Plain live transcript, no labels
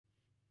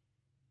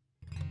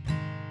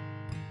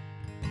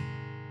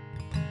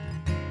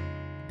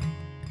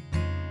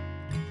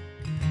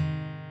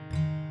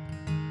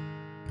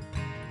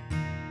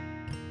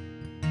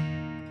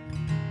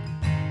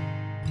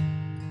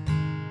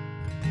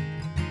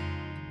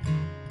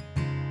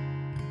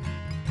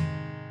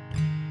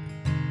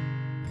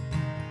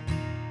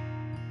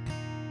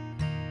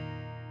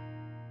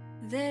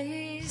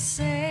They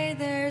say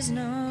there's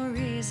no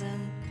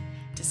reason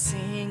to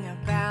sing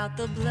about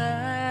the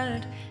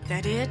blood,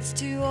 that it's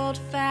too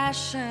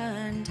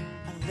old-fashioned,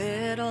 a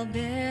little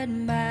bit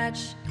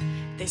much.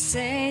 They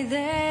say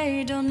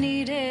they don't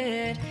need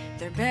it,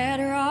 they're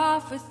better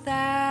off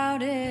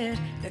without it,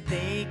 that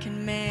they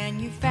can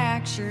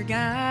manufacture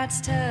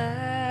God's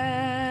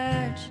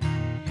touch.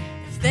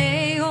 If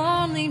they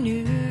only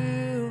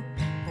knew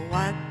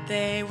what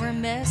they were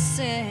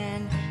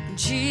missing,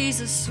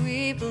 Jesus'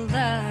 sweet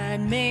blood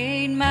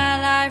made my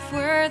life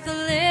worth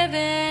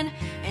living.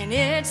 And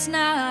it's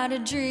not a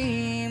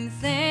dream,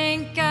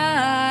 thank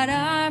God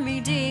I'm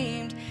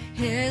redeemed.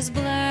 His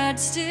blood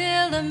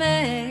still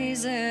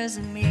amazes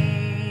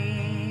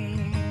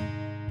me.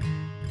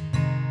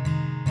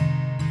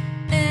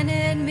 And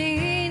it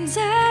means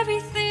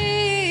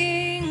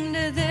everything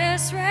to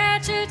this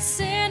wretched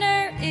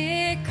sinner.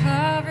 It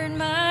covered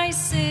my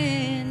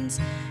sins,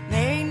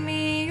 made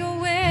me a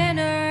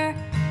winner.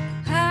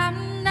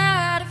 I'm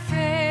not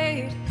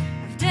afraid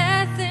of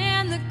death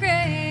and the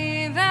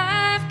grave.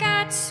 I've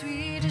got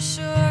sweet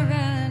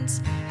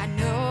assurance, I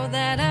know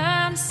that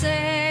I'm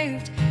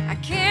saved. I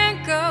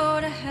can't go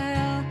to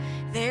hell,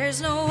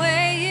 there's no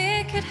way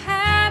it could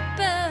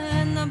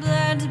happen. The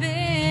blood's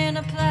been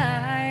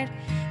applied,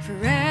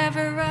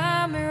 forever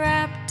I'm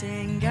wrapped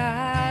in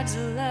God's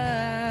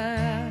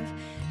love.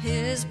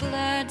 His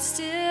blood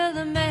still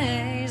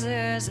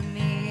amazes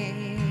me.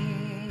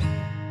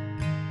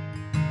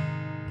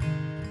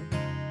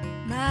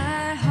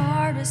 My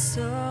heart was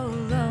so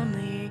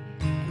lonely,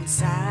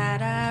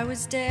 inside I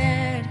was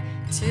dead,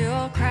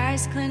 till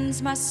Christ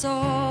cleansed my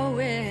soul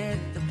with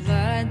the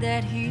blood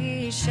that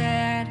He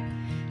shed.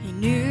 He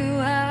knew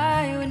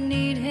I would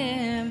need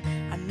Him,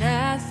 I'm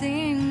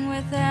nothing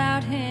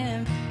without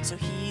Him, so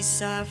He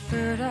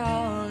suffered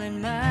all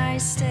in my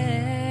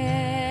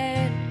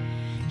stead.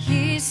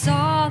 He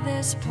saw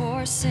this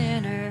poor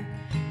sinner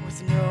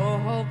with no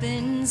hope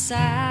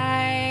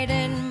inside,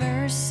 and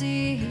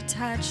mercy He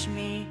touched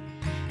me,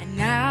 and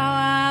now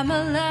I'm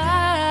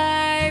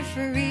alive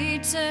for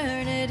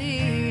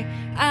eternity.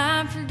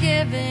 I'm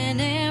forgiven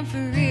and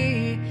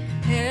free,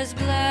 His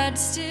blood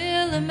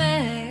still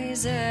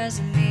amazes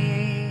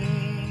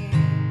me.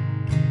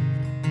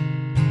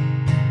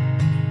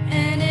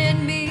 And it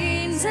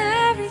means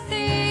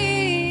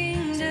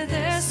everything to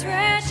this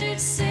wretched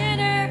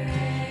sinner.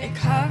 It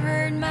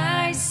covered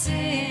my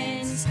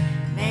sins,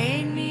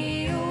 made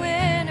me a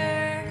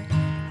winner.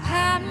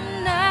 I'm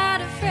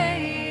not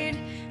afraid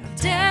of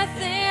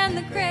death and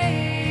the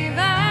grave.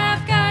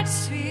 I've got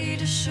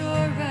sweet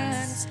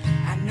assurance,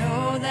 I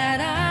know that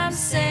I'm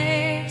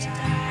saved.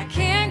 I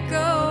can't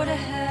go to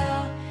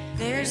hell,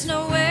 there's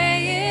no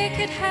way it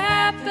could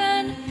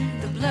happen.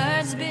 The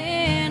blood's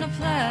been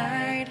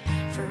applied,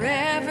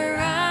 forever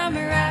I'm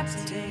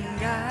wrapped in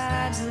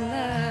God's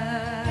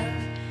love.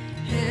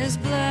 His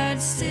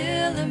blood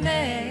still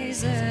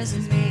amazes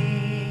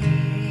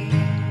me.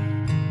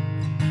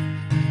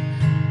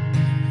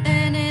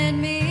 And it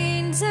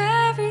means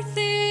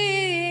everything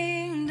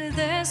to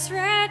this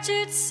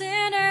wretched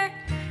sinner.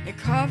 It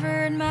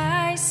covered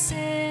my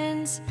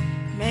sins,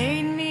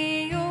 made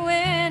me a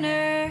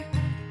winner.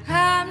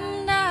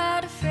 I'm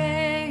not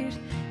afraid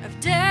of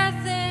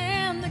death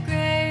and the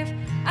grave.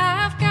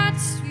 I've got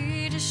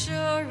sweet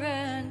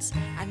assurance,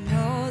 I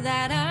know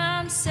that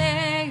I'm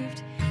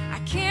saved. I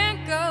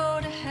can't go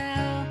to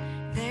hell,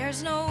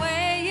 there's no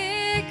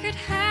way it could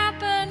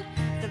happen.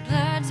 The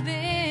blood's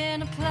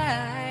been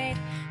applied,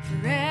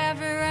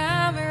 forever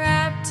I'm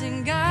wrapped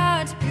in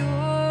God's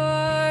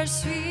pure,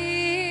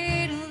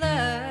 sweet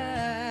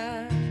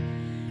love.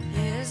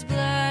 His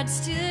blood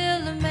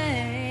still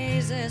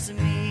amazes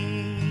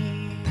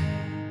me.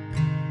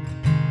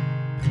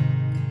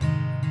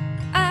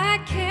 I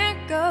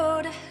can't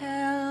go to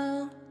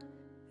hell,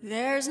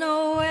 there's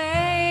no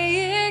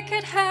way it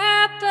could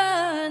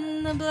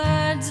happen. The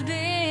blood's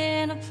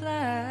been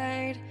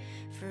applied,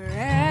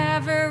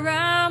 forever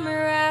I'm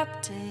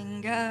wrapped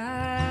in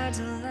God's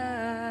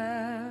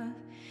love.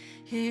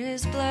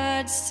 His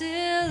blood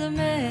still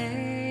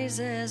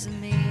amazes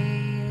me.